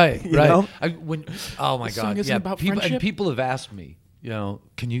 Yeah, right, You right. know? Oh my song god, isn't yeah. about People friendship? people have asked me,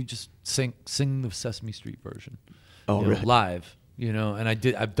 can you just sing the Sesame Street version? Oh, really? Live, and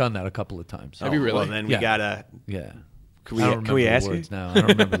I've done that a couple of times. Have you really? Well, then we Yeah. gotta. Yeah. Can we, I don't can we remember ask the you? words now. I don't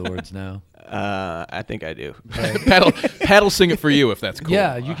remember the words now. I think I do. Pat'll sing it for you if that's cool.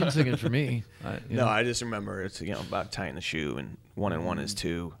 Yeah, you can sing it for me. No, I just remember it's about tying the shoe, and 1 and 1 is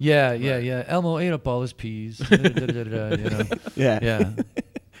 2. Yeah. Elmo ate up all his peas. Yeah. Yeah.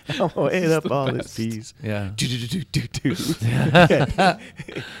 Oh, ate up all his peas. Yeah. Do-do-do-do-do.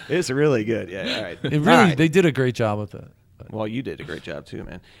 It's really good. Yeah. All right. It All really, right. they did a great job with it. Well, you did a great job too,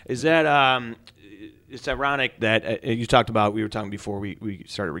 man. Is that it's ironic that you talked about, we were talking before we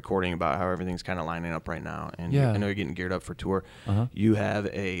started recording about how everything's kind of lining up right now, and Yeah. I know you're getting geared up for tour. Uh-huh. You have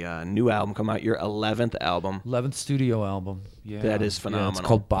a new album come out, your 11th album, 11th studio album. Yeah. That is Yeah, phenomenal. it's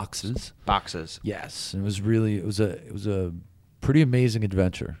called Boxes. Boxes. Yes, it was a pretty amazing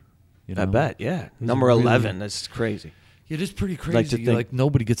adventure. I bet, yeah. was Number really- 11, that's crazy. It is pretty Like to crazy. think- Like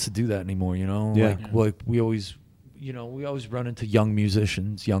nobody gets to do that anymore. Yeah. Like we always run into young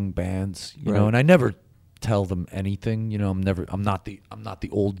musicians, young bands. Right. And I never tell them anything. I'm not the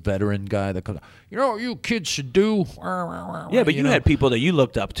old veteran guy that comes, you kids should do. Yeah, but you had people that you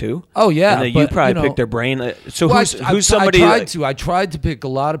looked up to. Oh yeah, and that you probably picked their brain. So well, who's somebody? I tried to pick a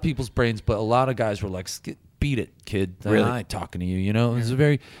lot of people's brains, but a lot of guys were like, "Beat it, kid. Really? I ain't talking to you." It was a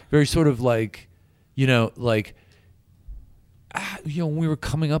very, very sort of like, when we were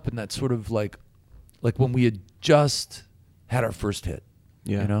coming up in that sort of like when we had just had our first hit.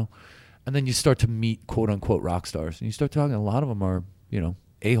 Yeah. And then you start to meet quote unquote rock stars, and you start talking. A lot of them are,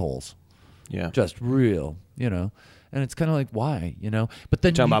 a-holes. Yeah. Just real, and it's kind of like, why, But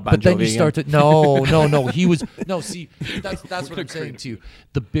then, talking about Bon then you Jovi start to no. He was no. See, that's what I'm saying to you.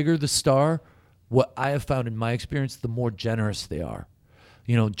 The bigger the star, what I have found in my experience, the more generous they are.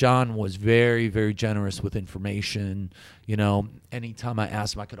 John was very, very generous with information. Anytime I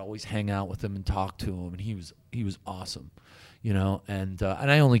asked him, I could always hang out with him and talk to him, and he was awesome. And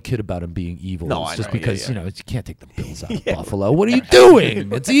I only kid about him being evil. No, it's I just know, because yeah. you can't take the Bills out of Buffalo. What are you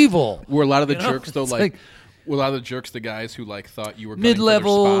doing? It's evil. Were a lot of the jerks though It's were a lot of the jerks the guys who thought you were gunning for their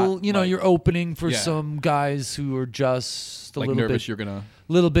mid-level? spot? You're opening for Yeah. some guys who are just a Like little nervous bit, you're gonna.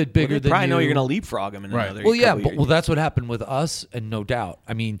 little bit bigger They than probably you. know you're going to leapfrog them in Right. another Well, yeah, couple years. that's what happened with us, and No Doubt.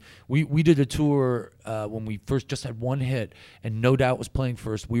 I mean, we did a tour when we first just had one hit, and No Doubt was playing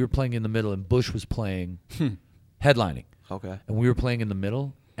first. We were playing in the middle, and Bush was playing, headlining. Okay. And we were playing in the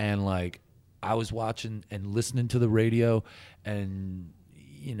middle, and I was watching and listening to the radio, and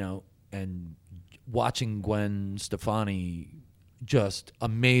and watching Gwen Stefani, just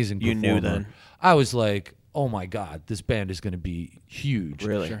amazing You performer. knew then. I was like, oh my God, this band is going to be huge.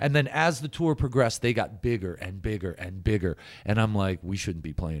 Really? Sure. And then as the tour progressed, they got bigger and bigger and bigger. And I'm like, we shouldn't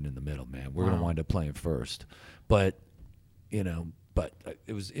be playing in the middle, man. We're going to wind up playing first. But,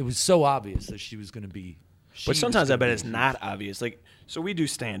 it was so obvious that she was going to be. But sometimes I bet it's not obvious. So we do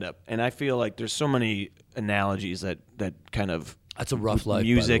stand up, and I feel like there's so many analogies that kind of That's a rough life,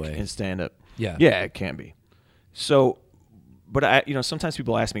 music by the way. and stand up. Yeah. Yeah, it can be. So, but sometimes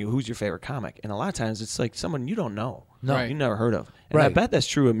people ask me, who's your favorite comic? And a lot of times it's like someone you don't know. No. Right. You never heard of. And I Right. bet that's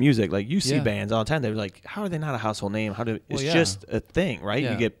true of music. Like you see Yeah. bands all the time. They're like, how are they not a household name? It's yeah. just a thing, right?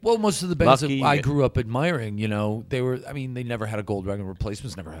 Yeah. You get most of the bands lucky, that I grew up admiring, they never had a gold record.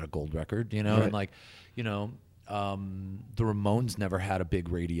 Replacements never had a gold record, Right. and the Ramones never had a big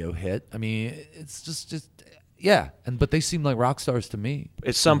radio hit. I mean, it's just yeah. But they seem like rock stars to me.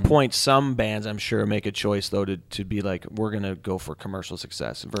 At some point, some bands, I'm sure, make a choice though to be like, we're gonna go for commercial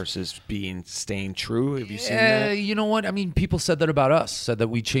success versus staying true. Have you seen that? You know what? I mean, people said that about us. Said that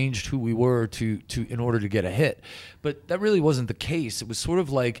we changed who we were to in order to get a hit, but that really wasn't the case. It was sort of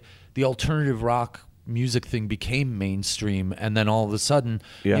like the alternative rock music thing became mainstream, and then all of a sudden,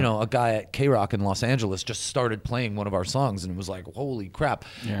 Yeah. a guy at K-Rock in Los Angeles just started playing one of our songs, and it was like, holy crap!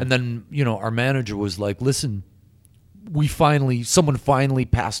 Yeah. And then our manager was like, listen. Someone finally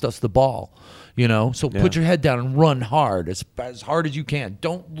passed us the ball, so put your head down and run hard, as hard as you can.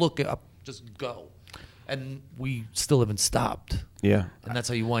 Don't look up, just go. And we still haven't stopped. Yeah. And that's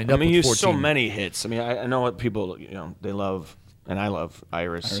how you wind I up mean, with you 14. so many hits. I mean, I know what people, they love, and I love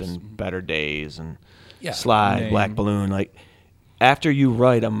Iris and Better Days and Yeah. Slide, Name. Black Balloon. Like, after you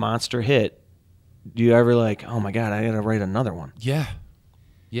write a monster hit, do you ever like, oh my God, I got to write another one? Yeah.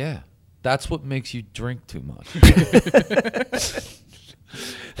 Yeah. That's what makes you drink too much. That's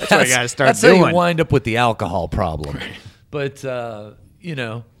what I got to start That's doing. how you wind up with the alcohol problem. But, yeah,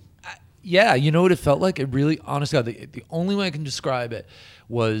 you know what it felt like? It really, honest God, the only way I can describe it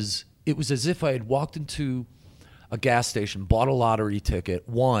was as if I had walked into a gas station, bought a lottery ticket,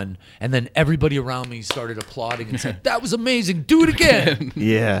 won, and then everybody around me started applauding and said, that was amazing, do it again.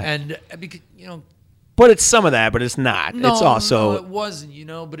 Yeah. And, because, But it's some of that, but it's not. No, it's also. no, it wasn't,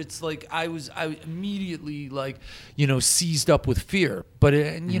 but it's like I immediately seized up with fear. But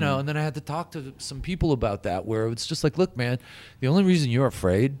and then I had to talk to some people about that, where it's just like, look, man, the only reason you're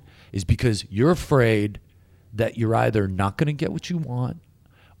afraid is because you're afraid that you're either not going to get what you want,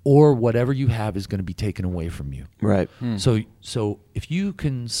 or whatever you have is going to be taken away from you. Right. So if you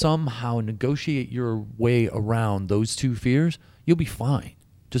can somehow negotiate your way around those two fears, you'll be fine.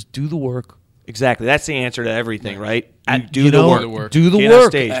 Just do the work. Exactly. That's the answer to everything, right? Do the work. Do the Get on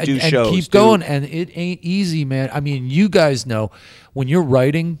work. stage, do and shows, keep going. And it ain't easy, man. I mean, you guys know when you're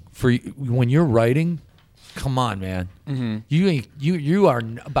writing, come on, man. Mm-hmm. You are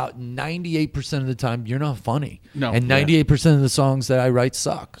about 98% of the time you're not funny. No. And 98% of the songs that I write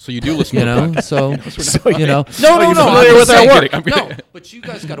suck. So you do listen to No. you're I'm familiar with our saying- work. No, but you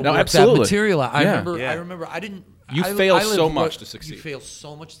guys got to No, work absolutely. that material out. I Yeah. remember. I didn't. You I fail lived so what- much to succeed. You fail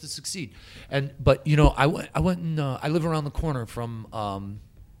so much to succeed, but I went and I live around the corner from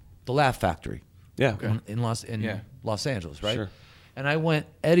the Laugh Factory. Yeah. in Los Angeles, right? Sure. And I went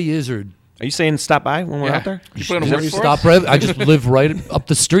Eddie Izzard. Are you saying stop by when we're out there? You put on a Just word for stop us? right. I just live right up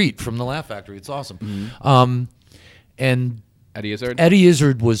the street from the Laugh Factory. It's awesome. And Eddie Izzard. Eddie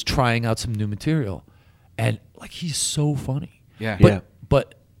Izzard was trying out some new material, and like he's so funny. Yeah.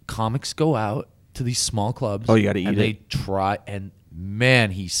 But comics go out to these small clubs. Oh, you gotta eat and it. they try, and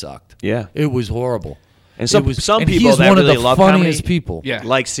man, he sucked. Yeah. It was horrible. And some and people he's that one really of the love funniest comedy people. Yeah.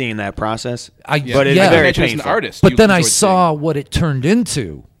 like seeing that process. I- but it's yeah. very Imagine as an painful. artist. But you then I enjoyed saw what it turned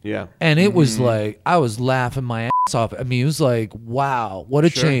into. Yeah. And it was like, I was laughing my ass off. I mean, it was like, wow, what a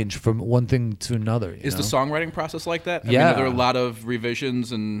Sure. change from one thing to another. Is the songwriting process like that? I Yeah. mean, are there a lot of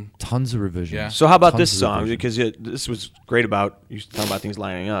revisions and Tons of revisions. Yeah. So how about Tons this of song? revisions. Because this was great about you talking about things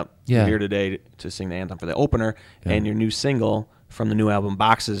lining up. Yeah. You're here today to sing the anthem for the opener, and your new single from the new album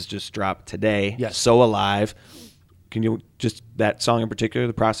Boxes just dropped today. Yes. So Alive. Can you just that song in particular,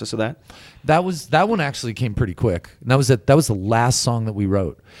 the process of that? That one actually came pretty quick. And that was the last song that we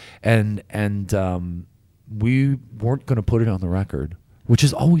wrote, and we weren't going to put it on the record, which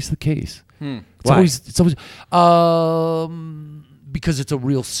is always the case. It's Why? always because it's a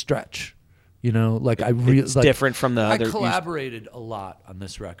real stretch. You know, like It's different from the I other. collaborated a lot on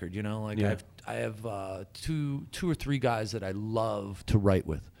this record. You know, like Yeah. I have two or three guys that I love to write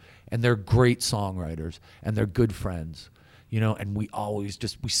with, and they're great songwriters and they're good friends. You know, and we always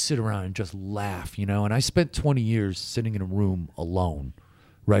we sit around and just laugh. You know, and I spent 20 years sitting in a room alone,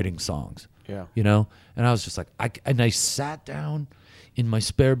 writing songs. Yeah. You know, and I was just like, I sat down in my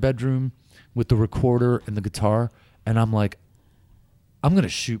spare bedroom with the recorder and the guitar, and I'm like, I'm going to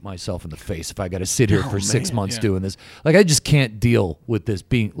shoot myself in the face if I got to sit here for 6 months doing this. Like, I just can't deal with this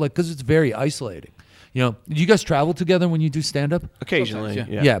being, like, because it's very isolating. You know, do you guys travel together when you do stand-up? Occasionally,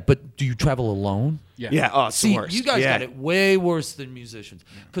 Sometimes, yeah. But do you travel alone? Yeah. Oh, it's See, the worst. you guys yeah. got it way worse than musicians.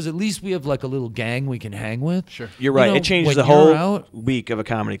 Because at least we have, like, a little gang we can hang with. Sure. You're right. You know, It changes when the whole you're out- week of a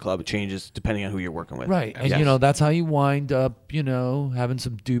comedy club. It changes depending on who you're working with. Right. And, Yes. you know, that's how you wind up, you know, having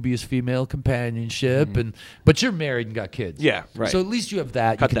some dubious female companionship. But you're married and got kids. Yeah, right. So at least you have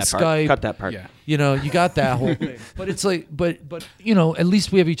that. Cut you can that part. Skype. Cut that part. Yeah. You know, you got that whole thing. But it's like, but you know, at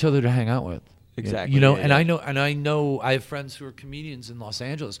least we have each other to hang out with. Exactly. You know, Yeah, and yeah. I know I have friends who are comedians in Los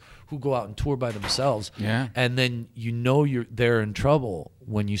Angeles who go out and tour by themselves. Yeah. And then you know they're in trouble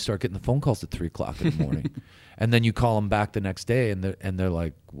when you start getting the phone calls at 3 o'clock in the morning, and then you call them back the next day, and they're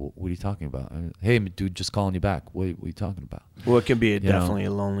like, "What are you talking about?" Hey, dude, just calling you back. What are you talking about? Well, it can be know? definitely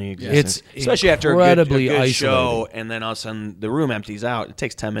a lonely existence. It's Especially after a incredibly good show, isolating. and then all of a sudden the room empties out. It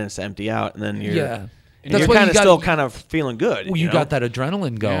takes 10 minutes to empty out, and then you're Yeah. and That's you're why kind you of gotta- still kind of feeling good. Well, you know? got that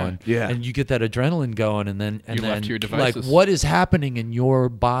adrenaline going, Yeah. and you get that adrenaline going, and then You're left to your like devices. what is happening in your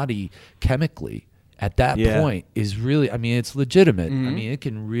body chemically at that Yeah. point is really, I mean, it's legitimate. I mean, it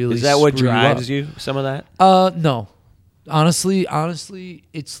can really. Is that what screw drives you? you? Some of that. No, honestly,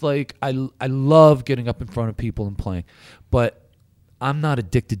 it's like I love getting up in front of people and playing, but I'm not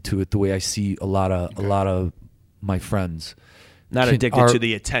addicted to it the way I see a lot of my friends. Not addicted are to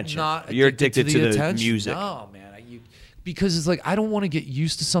the attention. Not You're addicted to the attention. music. No, man. Because it's like I don't want to get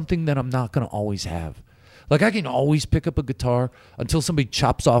used to something that I'm not going to always have. Like I can always pick up a guitar until somebody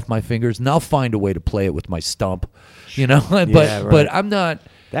chops off my fingers, and I'll find a way to play it with my stump, you know. but right. but I'm not.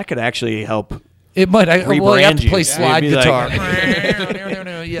 That could actually help. It might. I have Rebrand to you. play Yeah. slide You'd be guitar.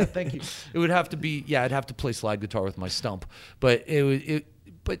 like- Yeah, thank you. It would have to be. Yeah, I'd have to play slide guitar with my stump. But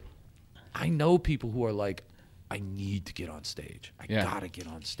But I know people who are like, I need to get on stage. I gotta get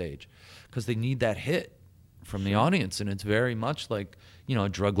on stage because they need that hit from the audience, and it's very much like, you know, a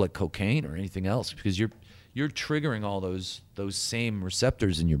drug like cocaine or anything else, because you're triggering all those same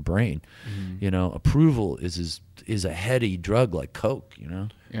receptors in your brain. You know, approval is a heady drug like coke. You know.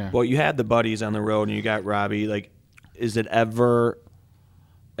 Yeah. Well, you had the buddies on the road, and you got Robbie. Like, is it ever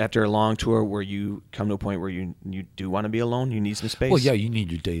after a long tour where you come to a point where you do want to be alone? You need some space. Well, yeah, you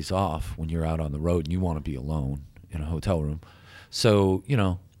need your days off when you're out on the road and you want to be alone in a hotel room. So, you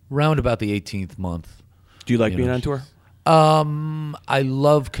know, round about the 18th month. Do you like you being know, on tour? I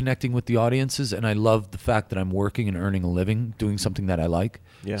love connecting with the audiences, and I love the fact that I'm working and earning a living doing something that I like.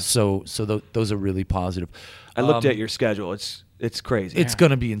 Yeah. So those are really positive. I looked at your schedule. It's crazy. It's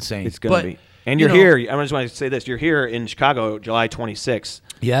going to be insane. It's going to be. And you're here. I just want to say this. You're here in Chicago, July 26th.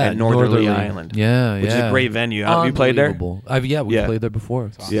 Yeah, at Northerly Island. Yeah, which is a great venue. Have you played there? Unbelievable. We Yeah. played there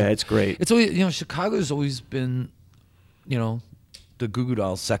before. Yeah, it's great. It's always, you know, Chicago's always been, you know, the Goo Goo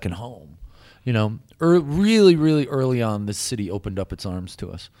Dolls' second home. You know, really, really early on, this city opened up its arms to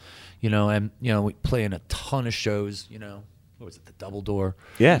us. You know, and you know, we play in a ton of shows. You know, what was it, the Double Door?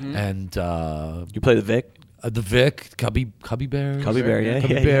 Yeah. And You play the Vic? The Vic, Cubby Bears. Cubby Bear, yeah.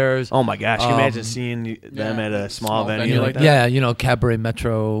 Cubby yeah, Bears. Yeah. Oh my gosh, can you imagine seeing them at a small venue like that? Yeah, Cabaret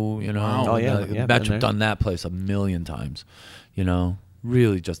Metro, Wow. Oh, yeah. Metro been there. done that place a million times,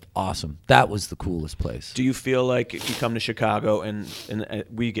 really just awesome. That was the coolest place. Do you feel like if you come to Chicago, and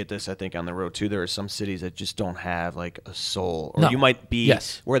we get this, I think, on the road too, there are some cities that just don't have like a soul, or No. you might be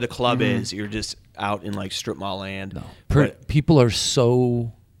Yes. where the club is, you're just out in like strip mall land. No, But- people are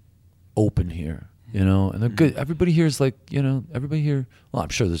so open here, and they're good. Everybody here is like, everybody here. Well, I'm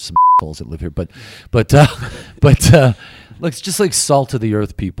sure there's some assholes that live here, but like it's just like salt of the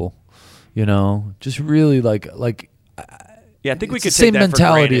earth people, just really like. yeah, I think we It's could the same take that for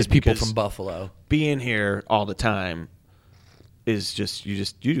mentality granted as people because from Buffalo. being here all the time is just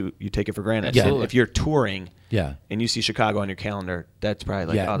you take it for granted. Yeah. And if you're touring, Yeah. and you see Chicago on your calendar, that's probably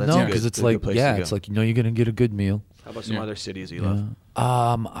like, Yeah, oh, that's no, a good, because it's a like, good place to go. it's like you're gonna get a good meal. How about some other cities you love?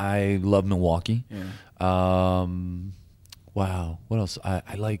 I love Milwaukee. Yeah. Wow, what else? I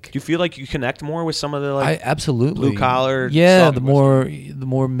like. Do you feel like you connect more with some of the I absolutely blue collar? Yeah, soft the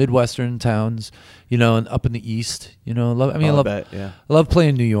more Midwestern towns, and up in the East, I love. bet, yeah. I love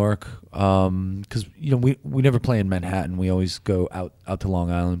playing New York, because we never play in Manhattan. We always go out to Long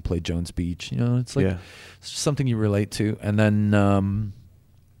Island, play Jones Beach. It's like it's just something you relate to, and then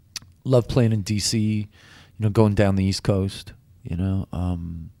love playing in DC. Going down the East Coast. In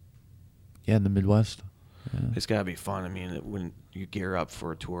the Midwest. Yeah. It's gotta be fun. I mean, when you gear up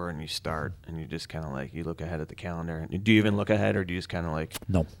for a tour and you start, and you just kind of like you look ahead at the calendar. Do you even look ahead, or do you just kind of like?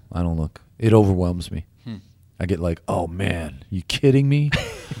 No, I don't look. It overwhelms me. I get like, oh man, you kidding me?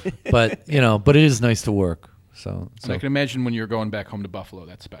 but it is nice to work. So And I can imagine when you're going back home to Buffalo,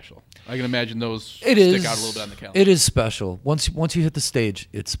 that's special. I can imagine those it stick is out a little bit on the calendar. It is special. Once you hit the stage,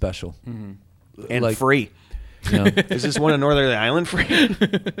 it's special. And Like, free. Is this one in Northern Ireland free?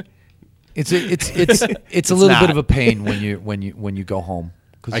 It's a little bit of a pain when you go home.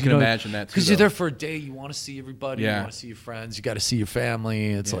 I can imagine that, too, Because you're though. there for a day, you want to see everybody, Yeah. you want to see your friends, you got to see your family.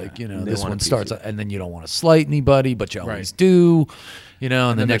 It's like They this want a one piece starts, of- and then you don't want to slight anybody, but you always Right. do. And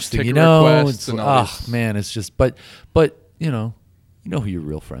the then next there's thing you ticket know, requests it's and all this. man, it's just. But you know who your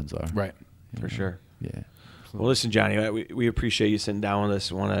real friends are. Right. For sure. Yeah. Well, listen, Johnny, we appreciate you sitting down with us.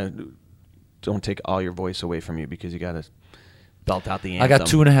 Don't take all your voice away from you because you got to belt out the anthem. I got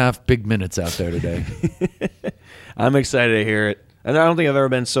 2.5 big minutes out there today. I'm excited to hear it. And I don't think I've ever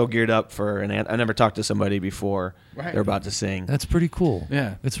been so geared up for an anthem. I never talked to somebody before Right. they're about to sing. That's pretty cool.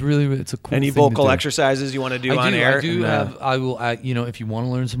 Yeah. it's a cool. Any thing to vocal do. exercises you want to do on I air? I do And, have. I will. If you want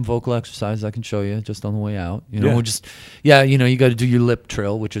to learn some vocal exercises, I can show you just on the way out. Yeah. We'll just. Yeah, you got to do your lip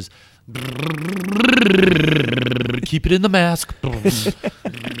trill, which is. Keep it in the mask.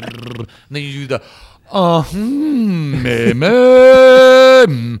 And then you do the.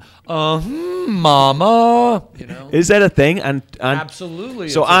 Mama. Is that a thing on Absolutely.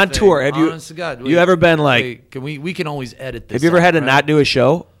 So it's a on thing. tour, have you Honest to God, you ever been like? wait, can we can always edit this. Have you ever out, had to right? not do a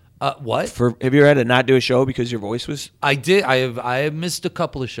show? What? Have you ever had to not do a show because your voice was? I did. I have missed a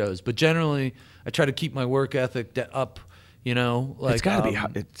couple of shows, but generally I try to keep my work ethic up. Like It's gotta be.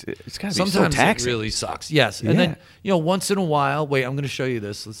 It's gotta be so sometimes taxing. it really sucks. Yes, and then once in a while. Wait, I'm going to show you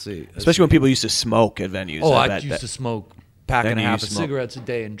this. Let's see. Especially when people used to smoke at venues. Oh, I bet used that- to smoke pack and Then a you half of smoke. cigarettes a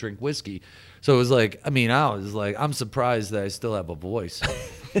day and drink whiskey. So it was like, I was like, I'm surprised that I still have a voice.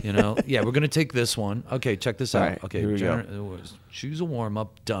 Yeah, we're gonna take this one. Okay, check this out. right, Okay, here we go. choose a warm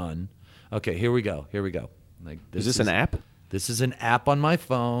up. Done. Okay, here we go. Like Is this an app? This is an app on my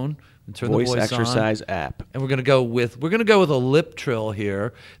phone. And turn Voice the voice exercise on. app. And we're gonna go with a lip trill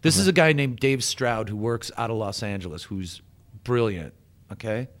here. This is a guy named Dave Stroud who works out of Los Angeles, who's brilliant.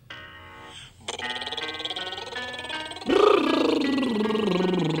 Okay.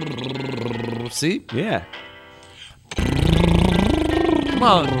 See? Yeah. Come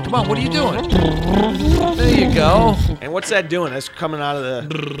on. What are you doing? There you go. And what's that doing? That's coming out of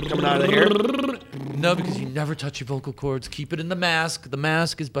the hair. No, because you never touch your vocal cords. Keep it in the mask. The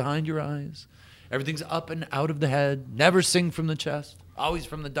mask is behind your eyes. Everything's up and out of the head. Never sing from the chest. Always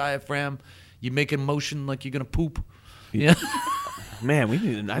from the diaphragm. You make a motion like you're gonna poop. Yeah. Man,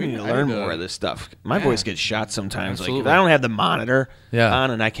 I need to learn more of this stuff. My voice gets shot sometimes. Absolutely. Like if I don't have the monitor Yeah.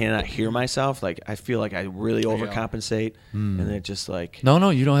 on and I cannot hear myself, like I feel like I really overcompensate, and it just like No,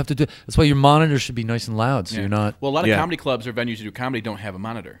 you don't have to do. That's why your monitor should be nice and loud, so Yeah. you're not. Well, a lot of Yeah. comedy clubs or venues that do comedy don't have a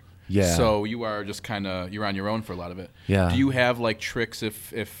monitor. Yeah. So you are just you're on your own for a lot of it. Yeah. Do you have like tricks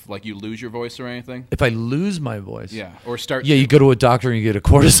if like you lose your voice or anything? If I lose my voice. Yeah. Or start. Yeah, you go to a doctor and you get a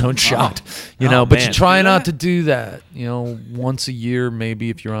cortisone shot, Oh, but man. you try not to do that, once a year maybe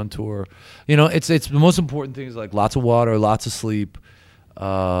if you're on tour. It's the most important thing is like lots of water, lots of sleep,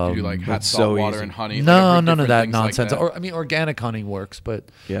 You do like hot That's salt so water easy. and honey. No, like none of different that things like nonsense. that. Or I mean, organic honey works, but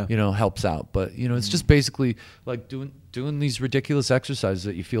Yeah. helps out. But it's just basically like doing these ridiculous exercises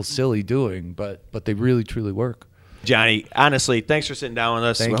that you feel silly doing, but they really truly work. Johnny, honestly, thanks for sitting down with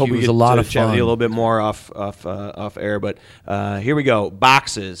us. Thank I hope you. we It was get a lot to of chat with you a fun. little bit more off air. But here we go.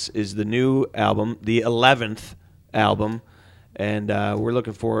 Boxes is the new album, the 11th album. And we're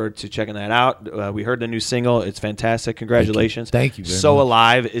looking forward to checking that out. We heard the new single. It's fantastic. Congratulations. Thank you very So much.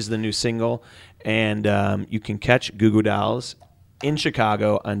 Alive is the new single. And you can catch Goo Goo Dolls in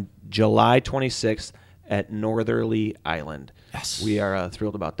Chicago on July 26th at Northerly Island. Yes. We are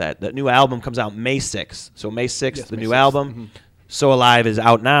thrilled about that. The new album comes out May 6th. So May 6th, the May new 6th. album. So Alive is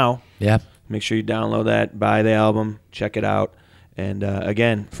out now. Yeah. Make sure you download that, buy the album, check it out. And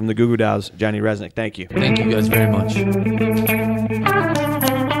again, from the Goo Goo Dolls, Johnny Rzeznik, thank you. Thank you guys very much.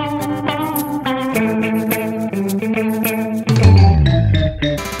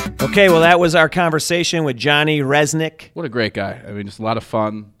 Okay, well, that was our conversation with Johnny Rzeznik. What a great guy. I mean, just a lot of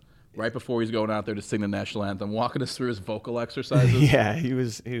fun. Right before he's going out there to sing the national anthem, walking us through his vocal exercises. Yeah, he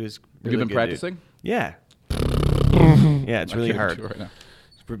was really Have you been good, dude. practicing? Yeah. Yeah, it's really I can't hard. do it right now.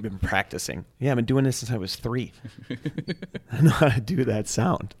 We've been practicing. Yeah, I've been doing this since I was 3. I know how to do that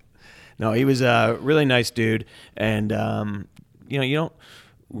sound. No, he was a really nice dude. And, you don't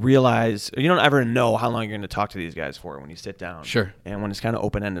realize, you don't ever know how long you're going to talk to these guys for when you sit down. Sure. And when it's kind of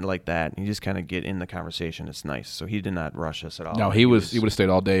open-ended like that, you just kind of get in the conversation. It's nice. So he did not rush us at all. No, he would have stayed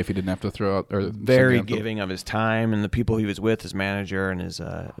all day if he didn't have to throw out or sing very the anthem. giving of his time and the people he was with, his manager and his,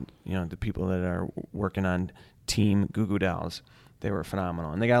 the people that are working on Team Goo Goo Dolls. They were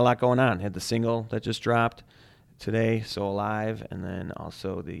phenomenal, and they got a lot going on. Had the single that just dropped today, So Alive, and then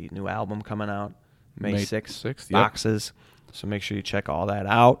also the new album coming out May 6th, yep. Boxes. So make sure you check all that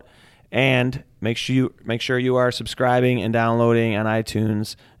out, and make sure you are subscribing and downloading on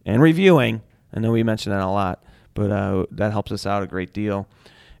iTunes and reviewing. I know we mentioned that a lot, but that helps us out a great deal.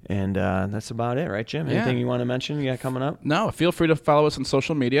 And that's about it, right, Jim? Yeah. Anything you want to mention you got coming up? No, feel free to follow us on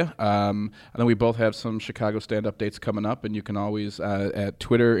social media. I know we both have some Chicago stand-up dates coming up, and you can always at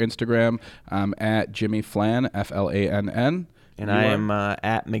Twitter, Instagram, at Jimmy Flann, Flann. And I am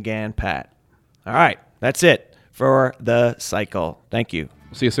at McGann Pat. All right, that's it for The Cycle. Thank you.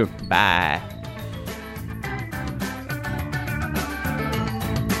 See you soon. Bye.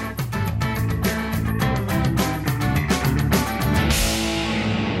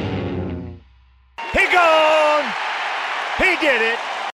 He gone. He did it.